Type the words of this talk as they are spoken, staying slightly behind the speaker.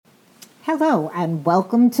Hello, and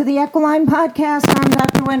welcome to the Equiline Podcast. I'm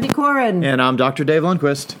Dr. Wendy Corin. And I'm Dr. Dave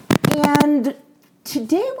Lundquist. And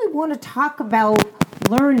today we want to talk about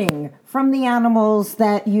learning from the animals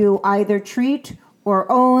that you either treat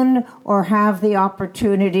or own or have the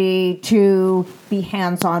opportunity to be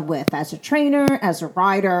hands-on with as a trainer, as a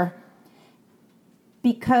rider.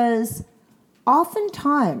 Because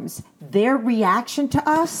oftentimes their reaction to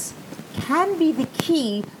us can be the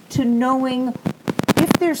key to knowing if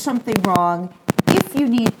there's something wrong, if you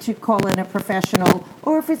need to call in a professional,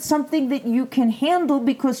 or if it's something that you can handle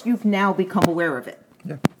because you've now become aware of it.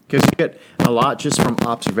 Yeah, because you get a lot just from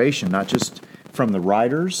observation, not just from the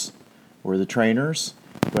riders or the trainers,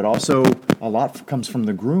 but also a lot comes from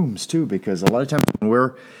the grooms too, because a lot of times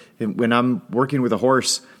when I'm working with a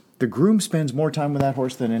horse, the groom spends more time with that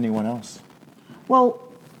horse than anyone else. Well,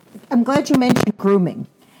 I'm glad you mentioned grooming.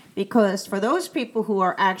 Because for those people who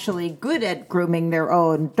are actually good at grooming their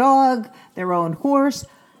own dog, their own horse,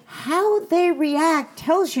 how they react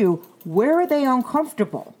tells you where are they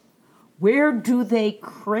uncomfortable, where do they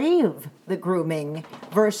crave the grooming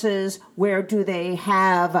versus where do they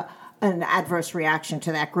have an adverse reaction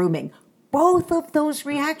to that grooming. Both of those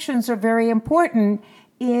reactions are very important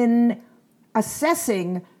in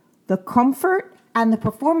assessing the comfort and the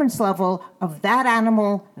performance level of that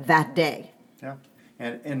animal that day. Yeah.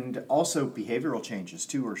 And also behavioral changes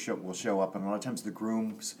too will show up, and a lot of times the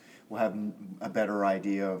grooms will have a better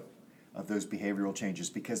idea of those behavioral changes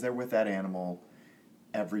because they're with that animal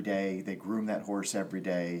every day. They groom that horse every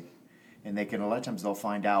day, and a lot of times they'll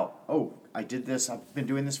find out, oh, I did this. I've been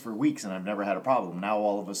doing this for weeks, and I've never had a problem. Now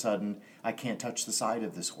all of a sudden, I can't touch the side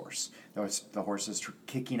of this horse. The horse is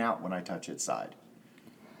kicking out when I touch its side.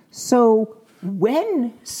 So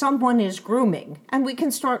when someone is grooming, and we can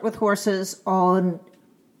start with horses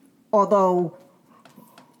although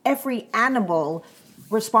every animal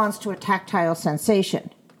responds to a tactile sensation.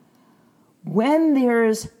 When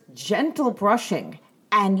there's gentle brushing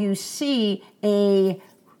and you see a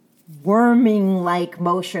worming-like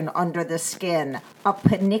motion under the skin, a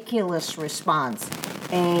paniculus response,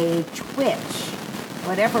 a twitch,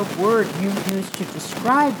 whatever word you use to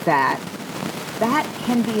describe that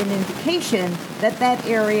can be an indication that that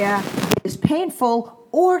area is painful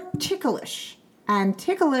or ticklish. And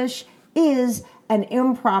ticklish is an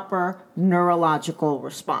improper neurological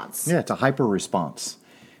response. Yeah, it's a hyper response.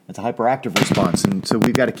 It's a hyperactive response. And so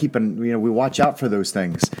we've got to we watch out for those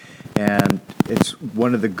things. And it's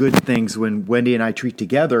one of the good things when Wendy and I treat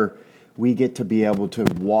together, we get to be able to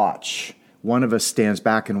watch. One of us stands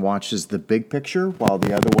back and watches the big picture while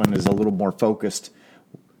the other one is a little more focused,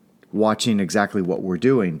 watching exactly what we're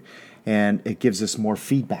doing. And it gives us more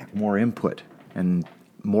feedback, more input, and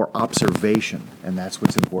more observation, and that's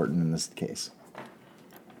what's important in this case.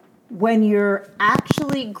 When you're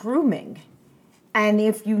actually grooming, and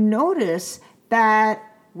if you notice that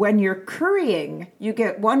when you're currying, you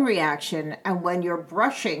get one reaction, and when you're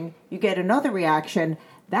brushing, you get another reaction,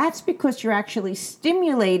 that's because you're actually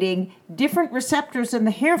stimulating different receptors in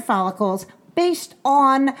the hair follicles based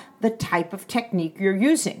on the type of technique you're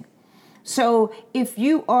using. So if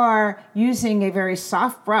you are using a very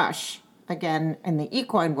soft brush, again, in the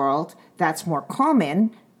equine world, that's more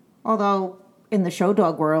common, although in the show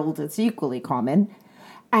dog world, it's equally common.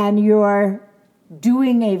 And you're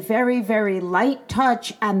doing a very, very light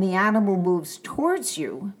touch and the animal moves towards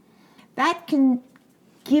you, that can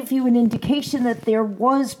give you an indication that there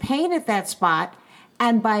was pain at that spot.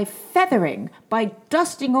 And by feathering, by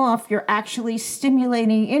dusting off, you're actually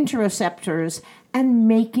stimulating interoceptors and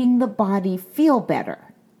making the body feel better.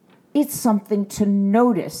 It's something to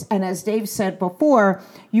notice. And as Dave said before,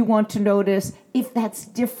 you want to notice if that's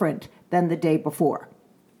different than the day before.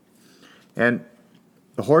 And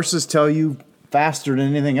the horses tell you faster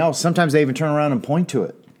than anything else. Sometimes they even turn around and point to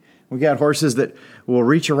it. We got horses that will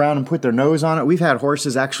reach around and put their nose on it. We've had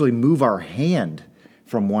horses actually move our hand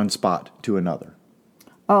from one spot to another.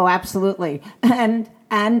 Oh, absolutely.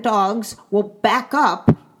 And dogs will back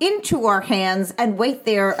up into our hands and wait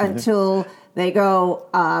there until they go,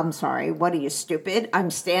 I'm sorry, what are you, stupid?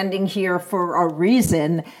 I'm standing here for a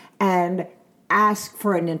reason, and ask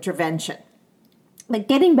for an intervention. But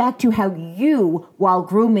getting back to how you, while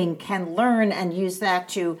grooming, can learn and use that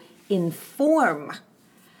to inform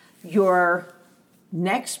your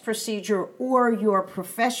next procedure or your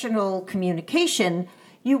professional communication,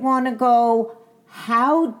 you want to go,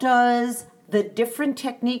 how does the different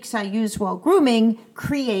techniques I use while grooming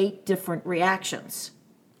create different reactions?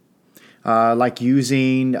 Like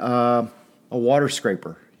using a water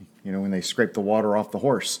scraper, when they scrape the water off the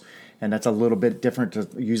horse. And that's a little bit different to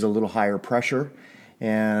use a little higher pressure.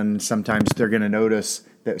 And sometimes they're going to notice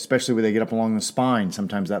that, especially when they get up along the spine,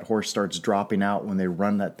 sometimes that horse starts dropping out when they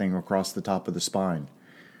run that thing across the top of the spine.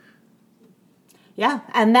 Yeah,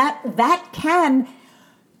 and that can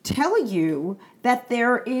tell you that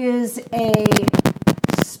there is a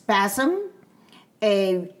spasm,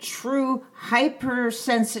 a true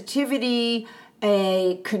hypersensitivity,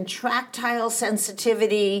 a contractile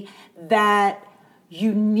sensitivity that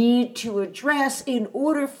you need to address in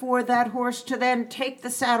order for that horse to then take the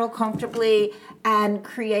saddle comfortably and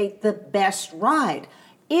create the best ride.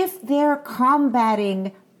 If they're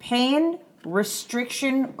combating pain,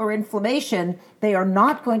 restriction, or inflammation, they are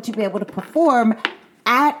not going to be able to perform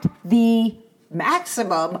at the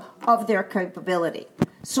maximum of their capability.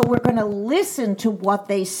 So we're going to listen to what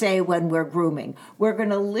they say when we're grooming. We're going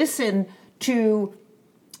to listen to,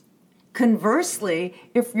 conversely,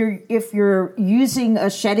 if you're using a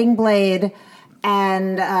shedding blade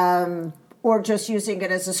and or just using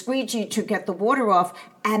it as a squeegee to get the water off,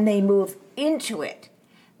 and they move into it,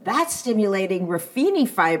 that's stimulating Ruffini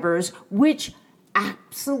fibers, which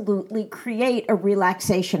absolutely create a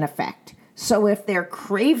relaxation effect. So if they're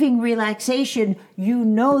craving relaxation, you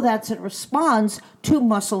know that's a response to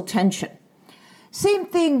muscle tension. Same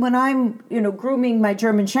thing when I'm, grooming my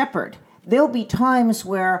German Shepherd. There'll be times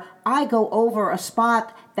where I go over a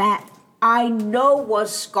spot that I know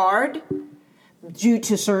was scarred due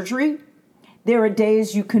to surgery. There are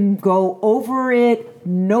days you can go over it,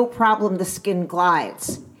 no problem, the skin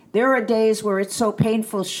glides. There are days where it's so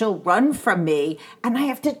painful she'll run from me, and I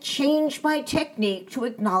have to change my technique to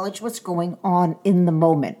acknowledge what's going on in the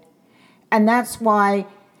moment. And that's why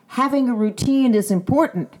having a routine is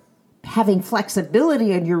important. Having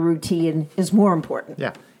flexibility in your routine is more important.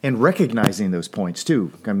 Yeah, and recognizing those points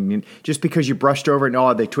too. I mean, just because you brushed over it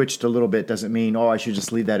and they twitched a little bit doesn't mean, I should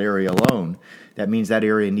just leave that area alone. That means that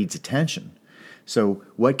area needs attention. So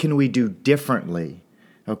what can we do differently?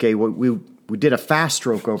 Okay, we did a fast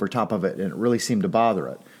stroke over top of it, and it really seemed to bother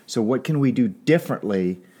it. So what can we do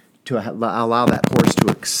differently to allow that horse to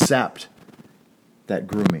accept that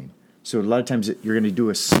grooming? So a lot of times you're going to do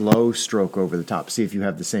a slow stroke over the top, see if you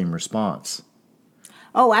have the same response.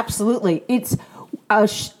 Oh, absolutely. It's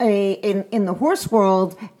in the horse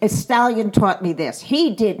world, a stallion taught me this. He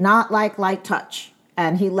did not like light touch,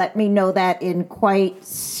 and he let me know that in quite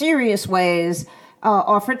serious ways.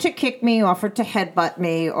 Offered to kick me, offered to headbutt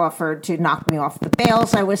me, offered to knock me off the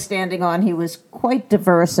bales I was standing on. He was quite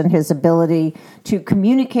diverse in his ability to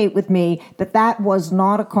communicate with me that was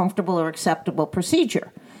not a comfortable or acceptable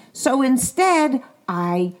procedure. So instead,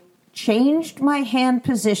 I changed my hand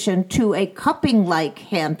position to a cupping-like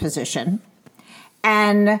hand position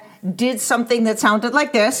and did something that sounded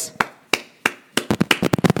like this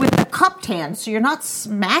with the cupped hand. So you're not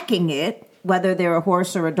smacking it, whether they're a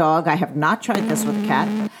horse or a dog. I have not tried this with a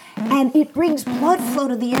cat. And it brings blood flow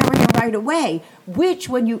to the area right away, which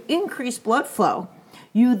when you increase blood flow,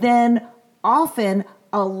 you then often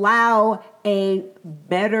allow a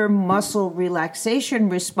better muscle relaxation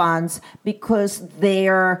response because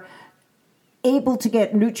they're able to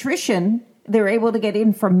get nutrition, they're able to get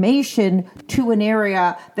information to an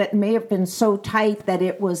area that may have been so tight that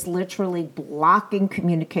it was literally blocking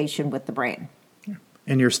communication with the brain.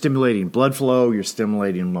 And you're stimulating blood flow, you're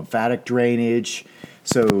stimulating lymphatic drainage,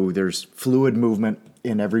 so there's fluid movement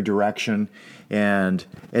in every direction. And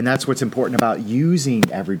that's what's important about using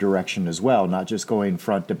every direction as well, not just going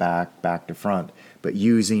front to back, back to front, but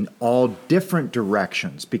using all different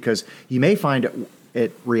directions, because you may find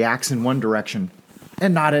it reacts in one direction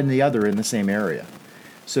and not in the other in the same area.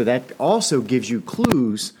 So that also gives you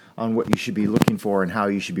clues on what you should be looking for and how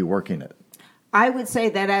you should be working it. I would say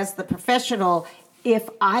that as the professional, if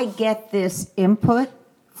I get this input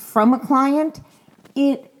from a client,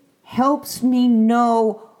 it helps me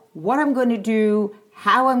know what I'm going to do,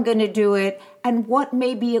 how I'm going to do it, and what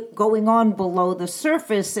may be going on below the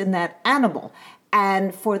surface in that animal.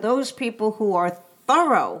 And for those people who are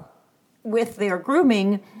thorough with their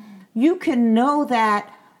grooming, you can know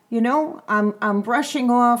that, I'm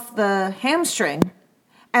brushing off the hamstring,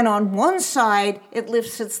 and on one side it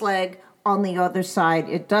lifts its leg, on the other side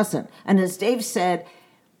it doesn't. And as Dave said,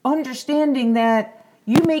 understanding that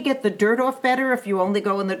you may get the dirt off better if you only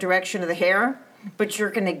go in the direction of the hair, but you're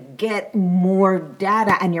going to get more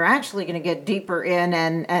data, and you're actually going to get deeper in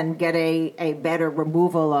and get a better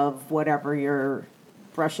removal of whatever you're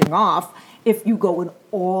brushing off if you go in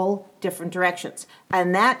all different directions.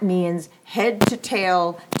 And that means head to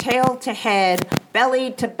tail, tail to head,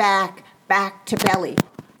 belly to back, back to belly,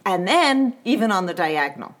 and then even on the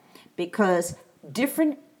diagonal, because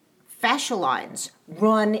different fascia lines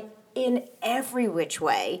run in every which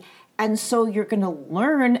way, And so you're going to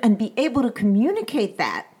learn and be able to communicate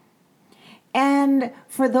that. And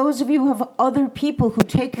for those of you who have other people who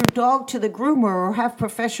take your dog to the groomer or have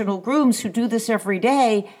professional grooms who do this every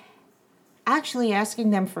day, actually asking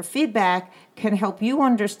them for feedback can help you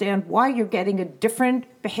understand why you're getting a different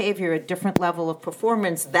behavior, a different level of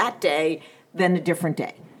performance that day than a different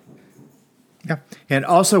day. Yeah. And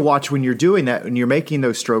also watch when you're doing that, when you're making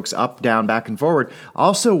those strokes up, down, back, and forward,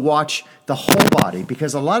 also watch the whole body,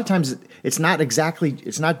 because a lot of times it's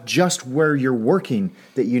not just where you're working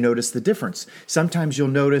that you notice the difference. Sometimes you'll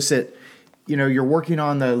notice it, you're working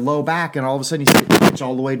on the low back and all of a sudden you see it pitch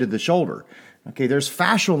all the way to the shoulder. Okay, there's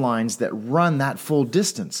fascial lines that run that full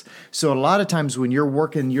distance. So a lot of times when you're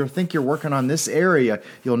working, you think you're working on this area,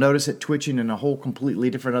 you'll notice it twitching in a whole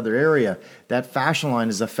completely different other area. That fascial line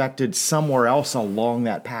is affected somewhere else along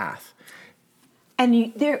that path.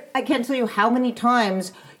 And I can't tell you how many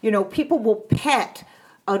times, people will pet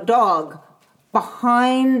a dog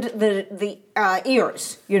behind the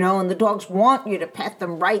ears, and the dogs want you to pet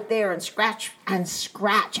them right there and scratch. And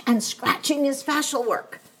scratching is fascial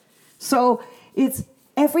work. So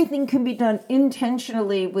everything can be done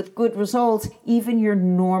intentionally with good results, even your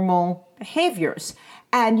normal behaviors.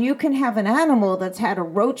 And you can have an animal that's had a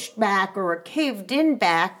roached back or a caved in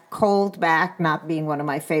back, cold back, not being one of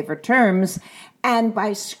my favorite terms. And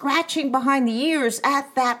by scratching behind the ears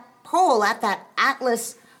at that pole, at that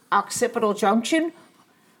atlas occipital junction,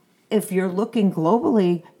 if you're looking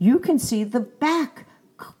globally, you can see the back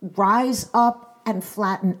rise up and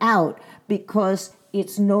flatten out because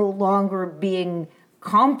it's no longer being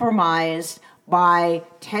compromised by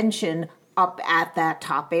tension up at that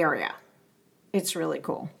top area. It's really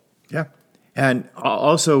cool. Yeah. And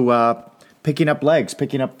also picking up legs,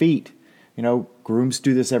 picking up feet. Grooms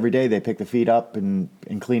do this every day. They pick the feet up and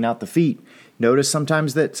clean out the feet. Notice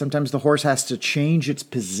sometimes the horse has to change its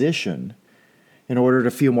position in order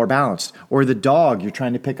to feel more balanced. Or the dog, you're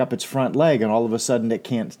trying to pick up its front leg and all of a sudden it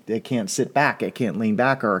can't sit back, it can't lean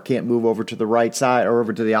back, or it can't move over to the right side or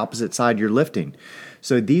over to the opposite side you're lifting.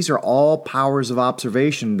 So these are all powers of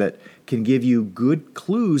observation that can give you good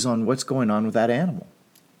clues on what's going on with that animal.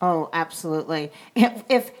 Oh, absolutely.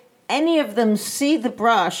 If any of them see the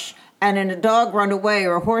brush and then a dog run away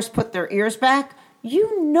or a horse put their ears back,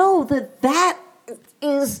 you know that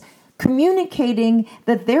is communicating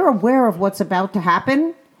that they're aware of what's about to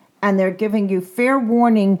happen and they're giving you fair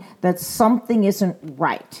warning that something isn't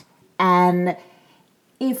right. And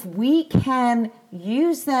if we can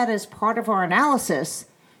use that as part of our analysis,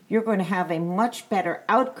 you're going to have a much better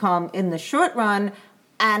outcome in the short run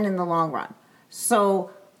and in the long run. So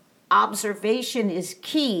observation is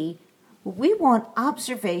key. We want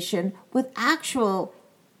observation with actual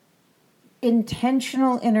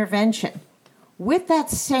intentional intervention. With that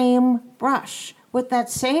same brush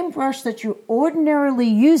that you're ordinarily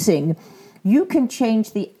using, you can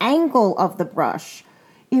change the angle of the brush.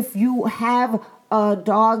 If you have a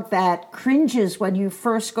dog that cringes when you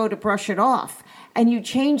first go to brush it off, and you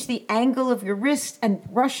change the angle of your wrist and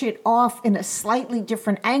brush it off in a slightly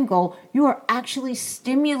different angle, you are actually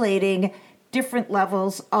stimulating different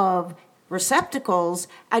levels of receptacles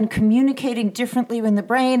and communicating differently in the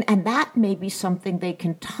brain, and that may be something they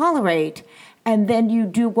can tolerate. And then you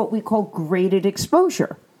do what we call graded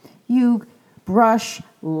exposure. You brush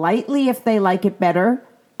lightly if they like it better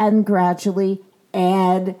and gradually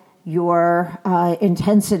add your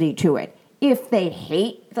intensity to it. If they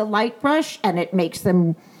hate the light brush and it makes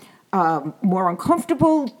them more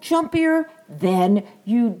uncomfortable, jumpier, then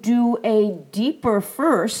you do a deeper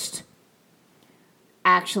first,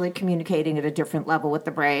 actually communicating at a different level with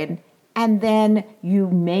the brain, and then you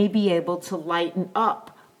may be able to lighten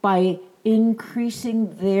up by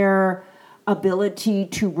increasing their ability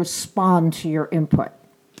to respond to your input.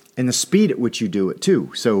 And the speed at which you do it,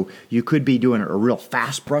 too. So you could be doing a real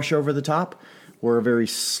fast brush over the top or a very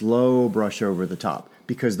slow brush over the top,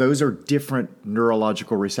 because those are different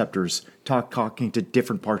neurological receptors talking to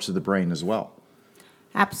different parts of the brain as well.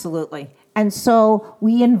 Absolutely. And so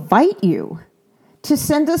we invite you to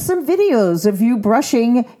send us some videos of you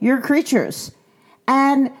brushing your creatures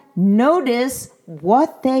and notice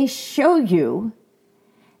what they show you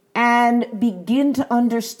and begin to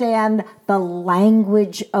understand the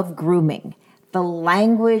language of grooming, the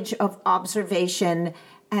language of observation,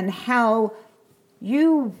 and how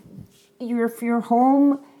if you're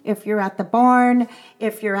home, if you're at the barn,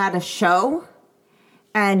 if you're at a show,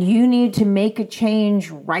 and you need to make a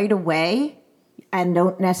change right away and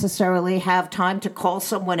don't necessarily have time to call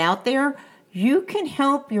someone out there, you can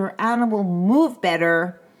help your animal move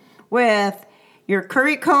better with your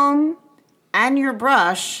curry comb and your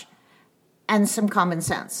brush and some common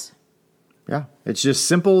sense. Yeah, it's just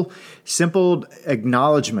simple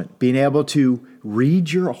acknowledgement, being able to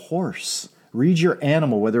read your horse, read your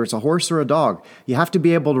animal, whether it's a horse or a dog. You have to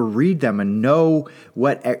be able to read them and know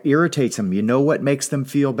what irritates them. You know what makes them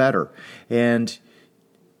feel better. And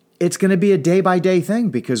it's going to be a day-by-day thing,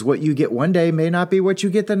 because what you get one day may not be what you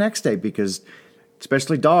get the next day, because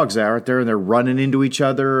especially dogs are out there and they're running into each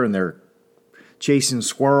other and they're chasing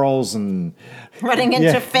squirrels and running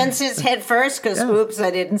into fences head first because, oops,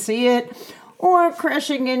 I didn't see it. Or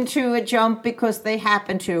crashing into a jump because they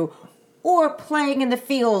happen to. Or playing in the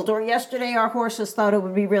field. Or yesterday our horses thought it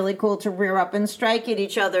would be really cool to rear up and strike at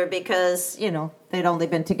each other because, they'd only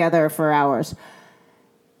been together for hours.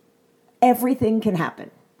 Everything can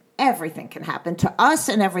happen. Everything can happen to us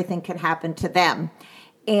and everything can happen to them.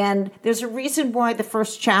 And there's a reason why the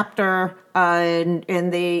first chapter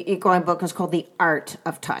in the equine book is called The Art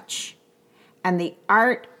of Touch. And the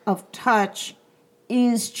art of touch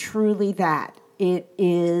is truly that. It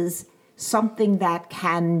is something that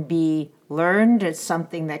can be learned. It's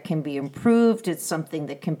something that can be improved. It's something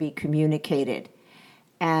that can be communicated.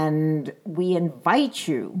 And we invite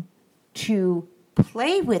you to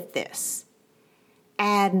play with this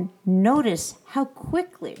and notice how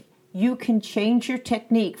quickly you can change your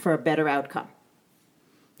technique for a better outcome.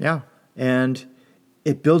 Yeah, and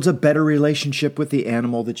it builds a better relationship with the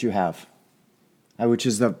animal that you have, which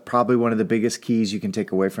is probably one of the biggest keys you can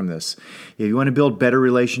take away from this. If you want to build better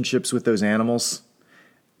relationships with those animals,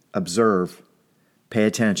 observe, pay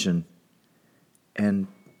attention, and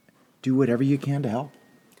do whatever you can to help.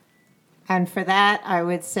 And for that, I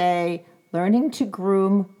would say learning to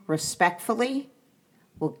groom respectfully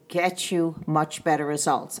will get you much better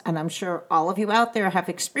results. And I'm sure all of you out there have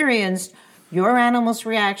experienced your animal's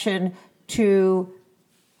reaction to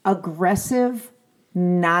aggressive,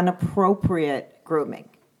 non-appropriate grooming.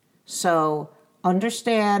 So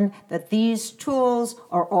understand that these tools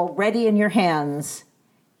are already in your hands.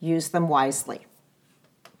 Use them wisely.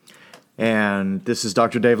 And this is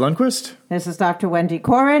Dr. Dave Lundquist. This is Dr. Wendy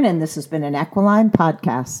Corin, and this has been an Equiline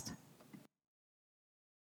podcast.